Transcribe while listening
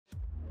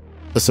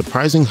a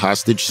surprising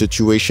hostage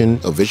situation,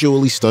 a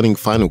visually stunning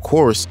final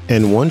course,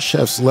 and one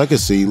chef's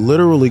legacy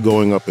literally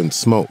going up in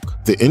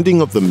smoke. The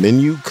ending of the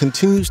menu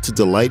continues to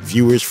delight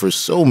viewers for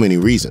so many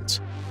reasons.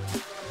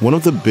 One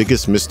of the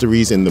biggest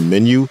mysteries in the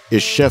menu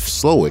is Chef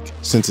Slowik,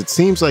 since it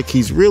seems like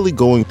he's really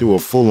going through a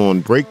full-on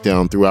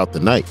breakdown throughout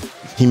the night.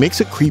 He makes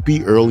a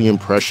creepy early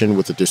impression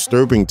with a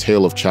disturbing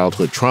tale of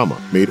childhood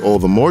trauma, made all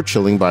the more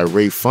chilling by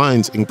Ralph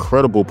Fiennes'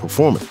 incredible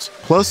performance.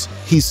 Plus,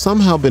 he's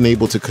somehow been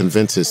able to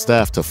convince his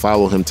staff to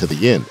follow him to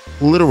the end.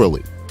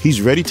 Literally. He's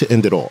ready to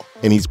end it all,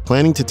 and he's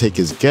planning to take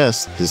his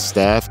guests, his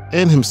staff,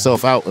 and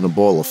himself out in a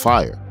ball of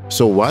fire.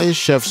 So why is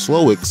Chef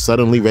Slowik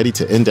suddenly ready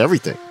to end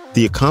everything?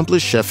 The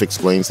accomplished chef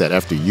explains that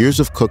after years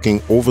of cooking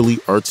overly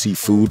artsy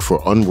food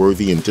for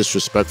unworthy and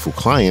disrespectful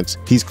clients,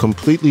 he's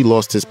completely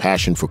lost his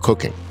passion for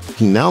cooking.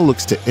 He now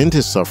looks to end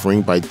his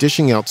suffering by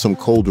dishing out some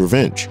cold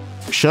revenge.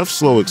 Chef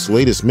Slowik's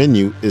latest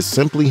menu is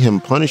simply him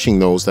punishing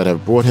those that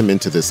have brought him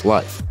into this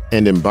life,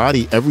 and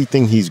embody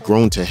everything he's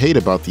grown to hate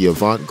about the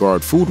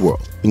avant-garde food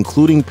world,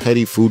 including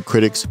petty food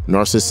critics,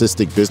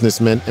 narcissistic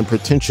businessmen, and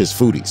pretentious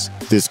foodies.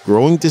 This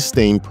growing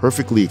disdain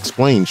perfectly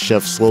explains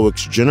Chef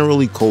Slowik's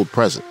generally cold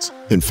presence.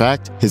 In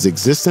fact, his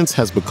existence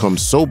has become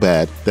so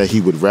bad that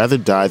he would rather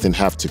die than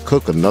have to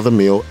cook another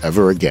meal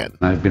ever again.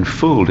 I've been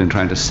fooled in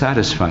trying to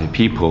satisfy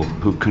people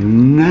who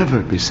can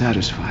never be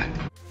satisfied.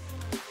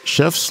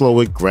 Chef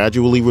Slowik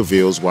gradually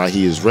reveals why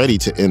he is ready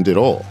to end it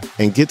all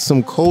and get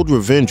some cold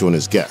revenge on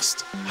his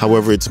guest.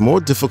 However, it's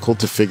more difficult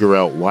to figure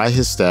out why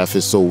his staff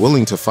is so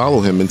willing to follow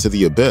him into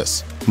the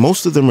abyss.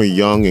 Most of them are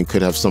young and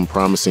could have some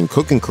promising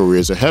cooking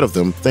careers ahead of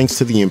them thanks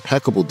to the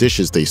impeccable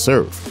dishes they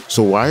serve.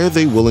 So why are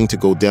they willing to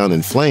go down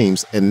in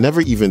flames and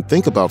never even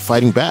think about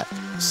fighting back?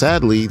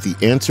 Sadly, the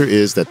answer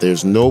is that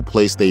there's no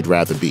place they'd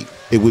rather be.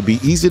 It would be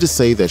easy to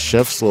say that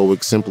Chef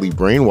Slowik simply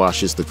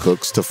brainwashes the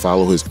cooks to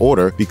follow his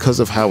order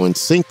because of how in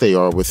sync they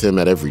are with him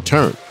at every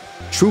turn.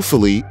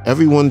 Truthfully,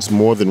 everyone's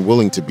more than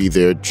willing to be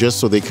there just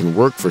so they can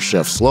work for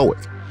Chef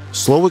Slowik.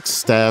 Slowik's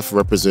staff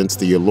represents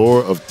the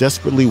allure of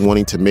desperately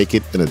wanting to make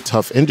it in a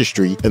tough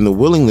industry and the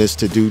willingness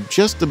to do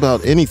just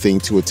about anything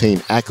to attain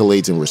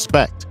accolades and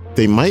respect.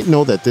 They might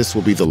know that this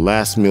will be the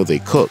last meal they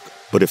cook,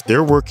 but if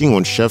they're working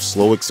on Chef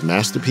Slowik's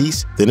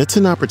masterpiece, then it's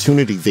an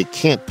opportunity they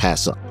can't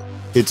pass up.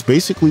 It's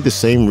basically the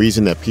same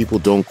reason that people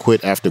don't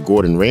quit after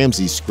Gordon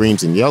Ramsay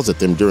screams and yells at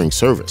them during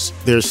service.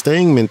 Their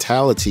staying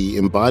mentality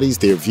embodies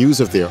their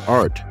views of their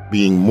art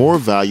being more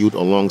valued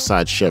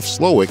alongside Chef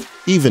Slowik,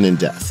 even in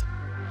death.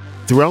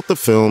 Throughout the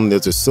film,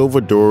 there's a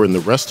silver door in the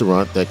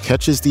restaurant that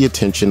catches the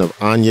attention of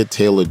Anya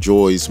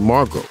Taylor-Joy's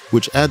Margot,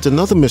 which adds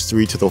another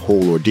mystery to the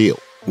whole ordeal.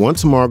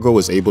 Once Margot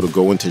is able to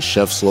go into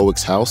Chef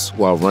Slowik's house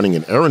while running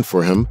an errand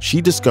for him,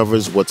 she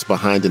discovers what's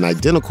behind an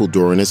identical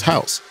door in his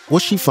house.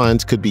 What she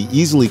finds could be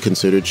easily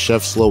considered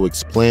Chef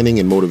Slowik's planning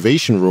and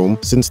motivation room,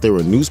 since there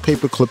are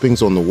newspaper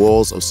clippings on the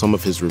walls of some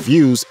of his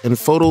reviews and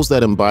photos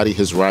that embody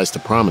his rise to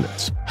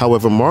prominence.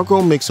 However,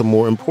 Margot makes a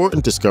more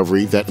important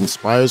discovery that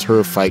inspires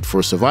her fight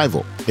for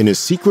survival. In his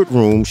secret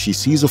room, she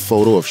sees a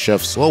photo of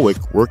Chef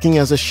Slowik working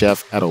as a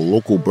chef at a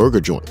local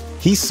burger joint.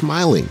 He's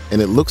smiling,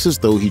 and it looks as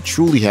though he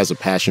truly has a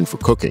passion for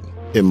cooking.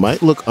 It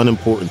might look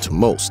unimportant to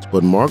most,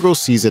 but Margot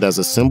sees it as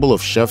a symbol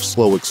of Chef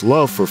Slowik's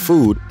love for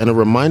food and a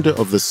reminder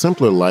of the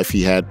simpler life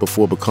he had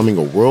before becoming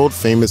a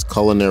world-famous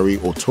culinary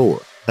auteur.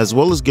 As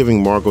well as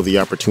giving Margot the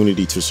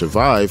opportunity to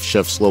survive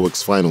Chef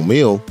Slowik's final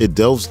meal, it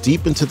delves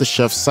deep into the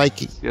chef's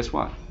psyche. Guess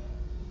what?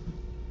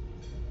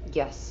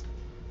 Yes,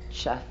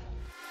 Chef.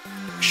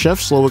 Chef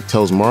Slowik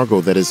tells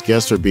Margot that his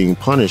guests are being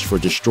punished for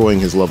destroying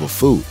his love of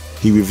food.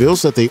 He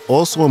reveals that they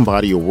also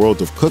embody a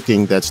world of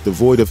cooking that's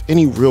devoid of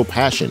any real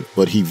passion,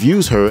 but he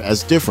views her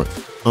as different.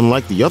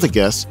 Unlike the other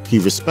guests, he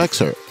respects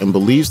her and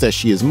believes that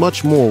she is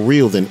much more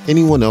real than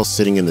anyone else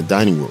sitting in the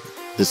dining room.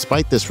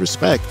 Despite this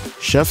respect,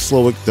 Chef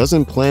Slowik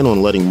doesn't plan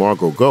on letting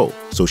Margot go,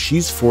 so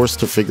she's forced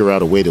to figure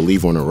out a way to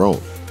leave on her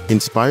own.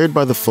 Inspired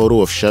by the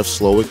photo of Chef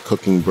Slowik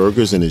cooking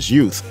burgers in his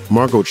youth,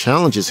 Margot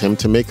challenges him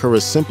to make her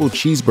a simple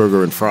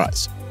cheeseburger and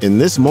fries. In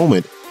this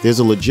moment, there's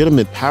a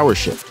legitimate power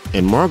shift,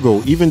 and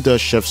Margot even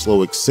does Chef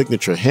Slowik's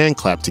signature hand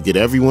clap to get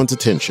everyone's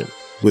attention.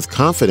 With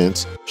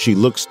confidence, she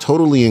looks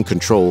totally in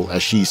control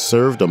as she's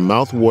served a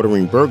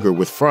mouth-watering burger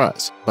with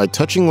fries. By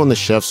touching on the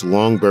chef's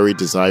long-buried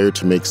desire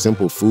to make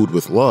simple food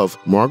with love,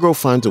 Margot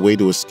finds a way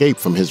to escape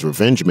from his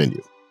revenge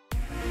menu.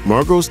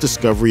 Margot's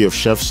discovery of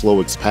Chef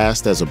Slowik's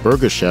past as a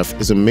burger chef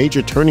is a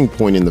major turning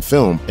point in the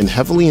film and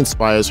heavily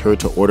inspires her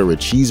to order a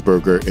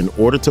cheeseburger in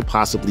order to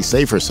possibly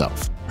save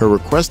herself. Her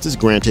request is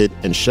granted,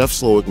 and Chef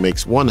Slowik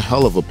makes one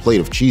hell of a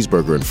plate of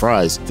cheeseburger and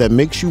fries that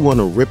makes you want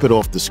to rip it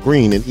off the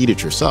screen and eat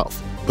it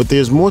yourself. But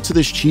there's more to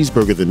this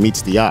cheeseburger than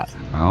meets the eye.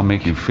 I'll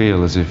make you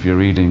feel as if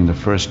you're eating the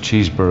first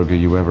cheeseburger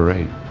you ever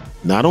ate.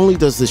 Not only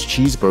does this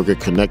cheeseburger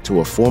connect to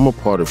a former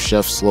part of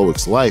Chef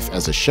Slowik's life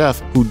as a chef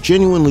who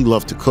genuinely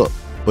loved to cook,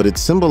 but it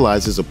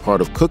symbolizes a part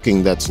of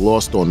cooking that's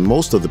lost on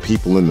most of the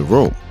people in the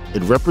room.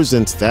 It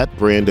represents that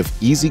brand of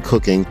easy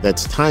cooking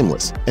that's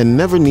timeless and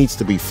never needs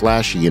to be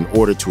flashy in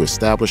order to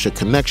establish a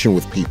connection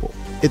with people.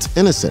 It's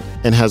innocent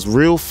and has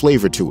real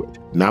flavor to it.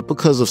 not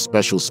because of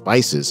special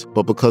spices,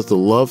 but because the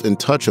love and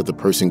touch of the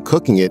person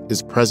cooking it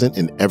is present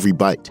in every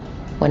bite.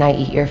 When I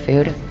eat your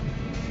food,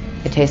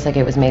 it tastes like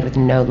it was made with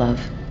no love.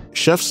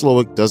 Chef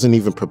Slowik doesn't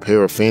even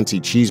prepare a fancy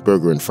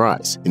cheeseburger and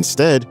fries.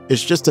 Instead,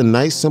 it's just a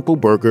nice simple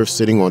burger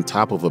sitting on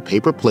top of a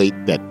paper plate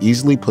that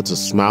easily puts a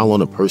smile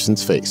on a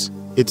person's face.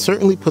 It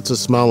certainly puts a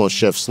smile on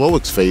Chef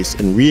Slowik's face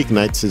and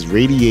reignites his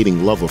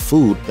radiating love of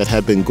food that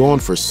had been gone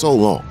for so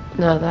long.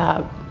 Now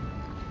that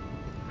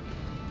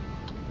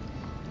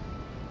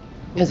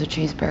is a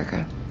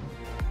cheeseburger.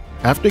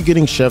 After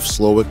getting Chef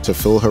Slowik to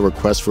fill her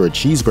request for a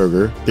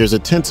cheeseburger, there's a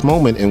tense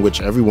moment in which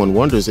everyone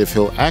wonders if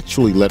he'll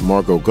actually let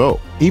Margot go.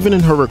 Even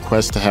in her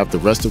request to have the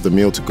rest of the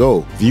meal to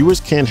go, viewers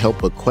can't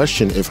help but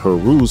question if her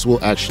ruse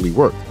will actually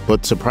work.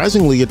 But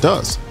surprisingly, it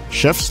does.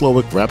 Chef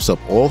Slowik wraps up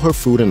all her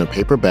food in a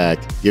paper bag,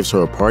 gives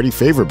her a party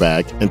favor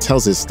bag, and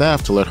tells his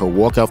staff to let her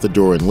walk out the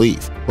door and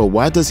leave. But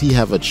why does he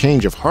have a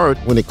change of heart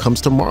when it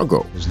comes to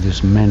Margot?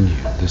 This menu,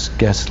 this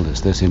guest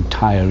list, this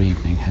entire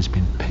evening has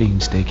been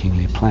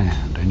painstakingly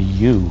planned, and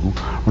you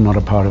are not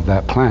a part of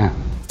that plan.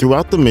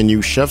 Throughout the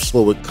menu, Chef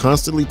Slowik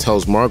constantly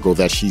tells Margot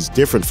that she's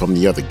different from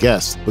the other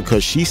guests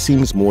because she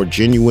seems more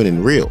genuine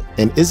and real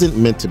and isn't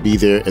meant to be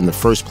there in the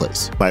first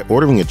place. By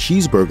ordering a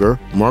cheeseburger,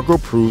 Margot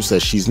proves that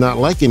she's not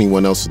like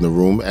anyone else in the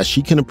room as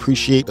she can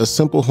appreciate a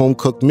simple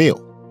home-cooked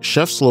meal.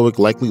 Chef Slowik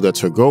likely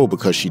lets her go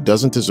because she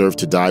doesn't deserve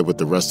to die with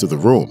the rest of the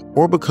room,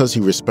 or because he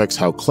respects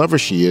how clever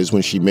she is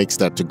when she makes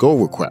that to-go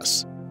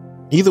request.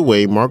 Either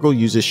way, Margot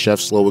uses Chef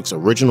Slowik's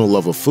original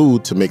love of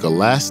food to make a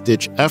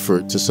last-ditch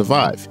effort to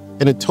survive,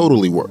 and it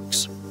totally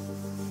works.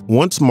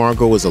 Once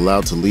Margot is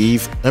allowed to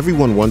leave,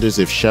 everyone wonders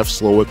if Chef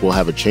Slowik will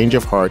have a change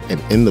of heart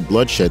and end the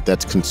bloodshed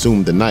that's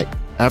consumed the night.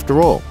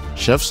 After all,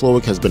 Chef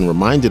Slowik has been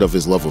reminded of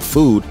his love of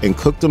food and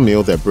cooked a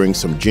meal that brings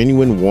some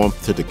genuine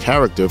warmth to the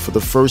character for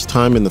the first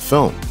time in the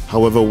film.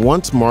 However,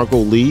 once Margot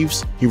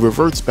leaves, he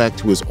reverts back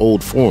to his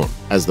old form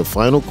as the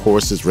final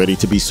course is ready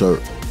to be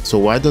served. So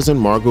why doesn't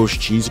Margot's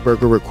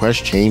cheeseburger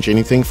request change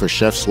anything for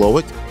Chef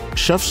Slowik?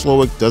 Chef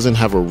Slowik doesn't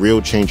have a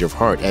real change of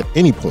heart at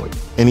any point,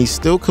 and he's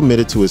still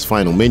committed to his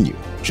final menu.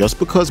 Just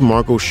because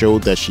Margot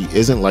showed that she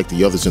isn't like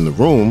the others in the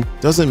room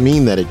doesn't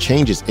mean that it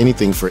changes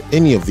anything for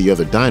any of the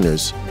other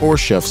diners or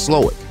Chef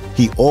Slowik.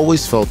 He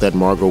always felt that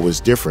Margot was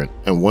different,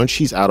 and once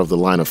she's out of the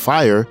line of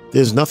fire,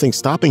 there's nothing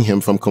stopping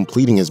him from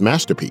completing his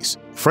masterpiece.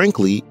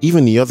 Frankly,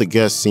 even the other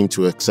guests seem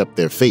to accept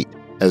their fate,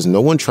 as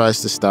no one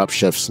tries to stop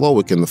Chef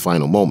Slowik in the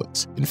final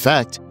moments. In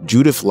fact,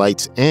 Judith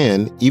lights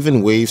and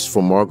even waves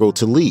for Margot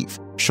to leave,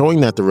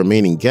 showing that the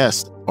remaining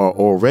guests are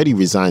already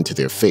resigned to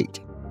their fate.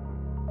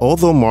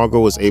 Although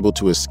Margot is able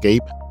to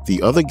escape,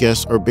 the other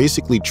guests are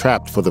basically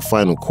trapped for the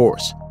final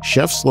course.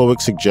 Chef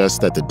Slowik suggests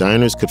that the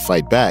diners could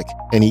fight back,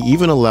 and he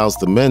even allows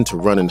the men to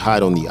run and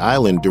hide on the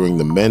island during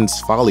the men's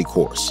folly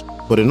course.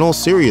 But in all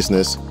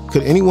seriousness,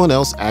 could anyone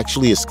else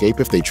actually escape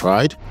if they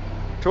tried?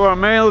 To our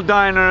male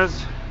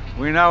diners,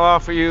 we now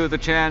offer you the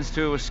chance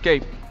to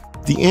escape.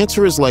 The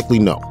answer is likely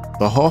no.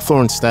 The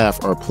Hawthorne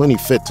staff are plenty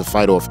fit to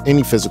fight off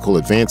any physical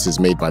advances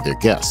made by their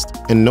guests,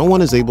 and no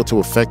one is able to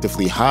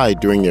effectively hide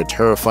during their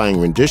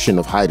terrifying rendition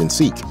of hide and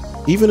seek.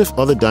 Even if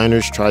other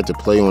diners tried to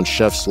play on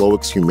Chef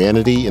Slowik's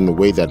humanity in the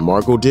way that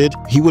Margot did,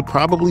 he would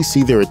probably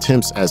see their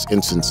attempts as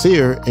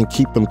insincere and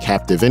keep them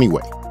captive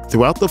anyway.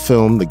 Throughout the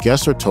film, the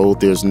guests are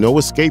told there's no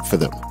escape for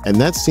them, and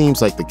that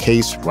seems like the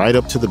case right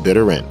up to the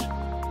bitter end.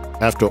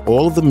 After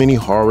all of the many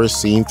horrors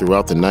seen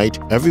throughout the night,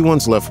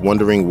 everyone's left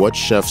wondering what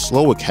Chef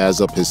Slowik has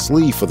up his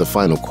sleeve for the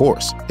final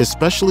course,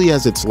 especially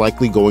as it's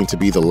likely going to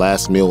be the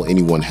last meal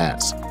anyone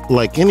has.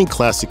 Like any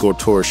classic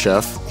auteur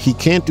chef, he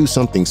can't do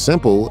something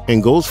simple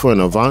and goes for an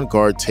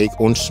avant-garde take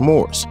on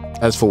s'mores.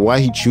 As for why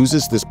he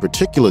chooses this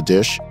particular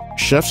dish,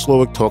 Chef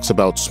Slowik talks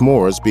about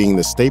s'mores being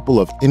the staple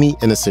of any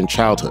innocent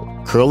childhood,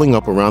 curling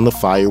up around the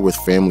fire with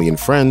family and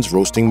friends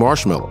roasting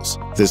marshmallows.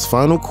 This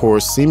final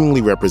course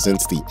seemingly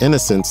represents the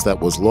innocence that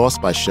was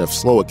lost by Chef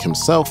Slowik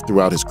himself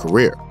throughout his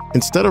career.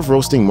 Instead of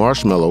roasting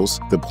marshmallows,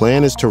 the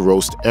plan is to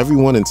roast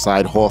everyone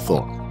inside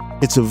Hawthorne.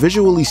 It's a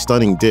visually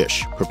stunning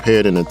dish,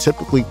 prepared in a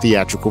typically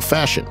theatrical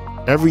fashion.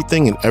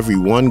 Everything and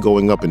everyone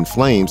going up in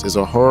flames is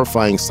a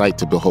horrifying sight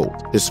to behold,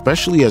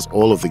 especially as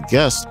all of the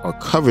guests are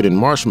covered in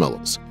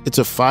marshmallows. It's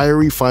a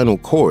fiery final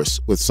course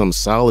with some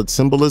solid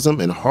symbolism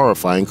and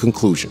horrifying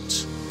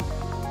conclusions.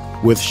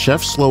 With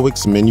Chef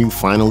Slowik's menu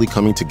finally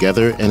coming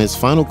together and his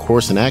final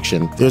course in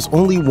action, there's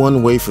only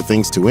one way for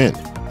things to end,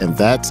 and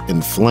that's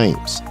in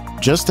flames.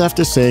 Just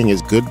after saying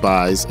his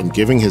goodbyes and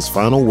giving his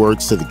final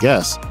words to the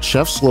guests,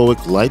 Chef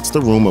Slowik lights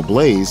the room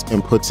ablaze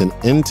and puts an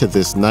end to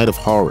this night of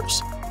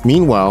horrors.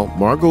 Meanwhile,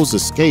 Margot's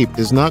escape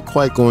is not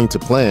quite going to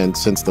plan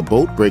since the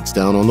boat breaks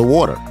down on the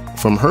water.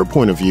 From her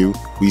point of view,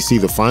 we see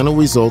the final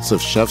results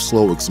of Chef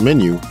Slowik's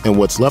menu and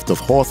what's left of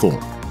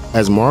Hawthorne.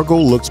 As Margot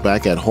looks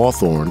back at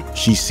Hawthorne,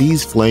 she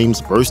sees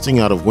flames bursting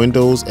out of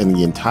windows and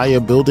the entire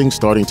building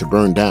starting to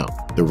burn down.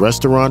 The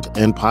restaurant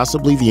and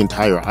possibly the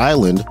entire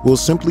island will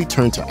simply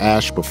turn to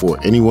ash before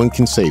anyone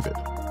can save it.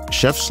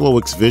 Chef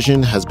Slowik's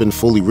vision has been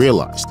fully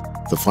realized.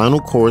 The final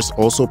course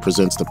also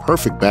presents the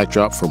perfect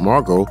backdrop for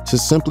Margot to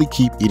simply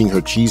keep eating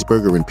her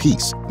cheeseburger in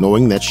peace,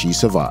 knowing that she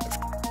survived.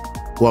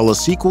 While a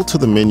sequel to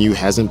the menu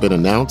hasn't been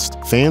announced,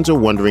 fans are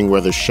wondering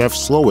whether Chef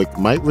Slowik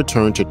might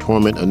return to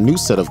torment a new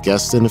set of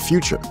guests in the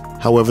future.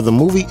 However, the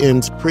movie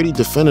ends pretty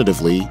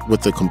definitively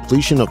with the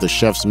completion of the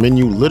chef's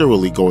menu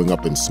literally going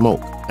up in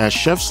smoke. As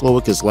Chef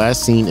Slowik is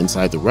last seen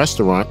inside the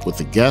restaurant with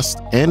the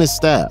guest and his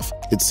staff,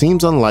 it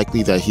seems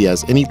unlikely that he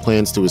has any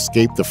plans to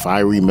escape the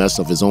fiery mess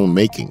of his own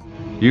making.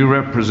 You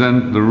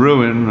represent the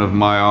ruin of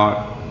my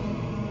art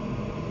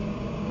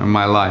and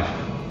my life.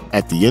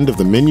 At the end of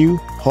the menu,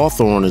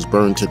 Hawthorne is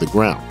burned to the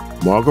ground.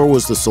 Margot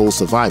was the sole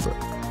survivor.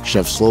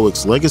 Chef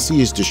Slowik's legacy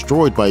is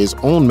destroyed by his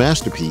own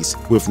masterpiece,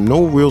 with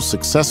no real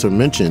successor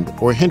mentioned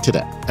or hinted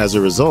at. As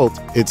a result,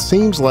 it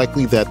seems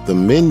likely that The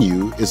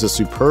Menu is a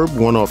superb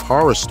one-off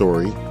horror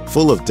story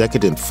full of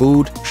decadent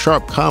food,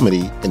 sharp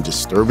comedy, and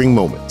disturbing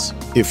moments.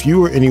 If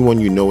you or anyone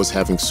you know is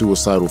having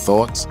suicidal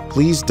thoughts,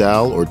 please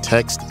dial or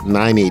text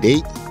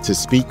 988 to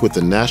speak with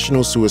the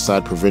National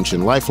Suicide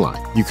Prevention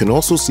Lifeline. You can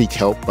also seek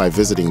help by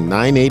visiting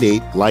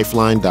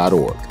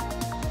 988lifeline.org.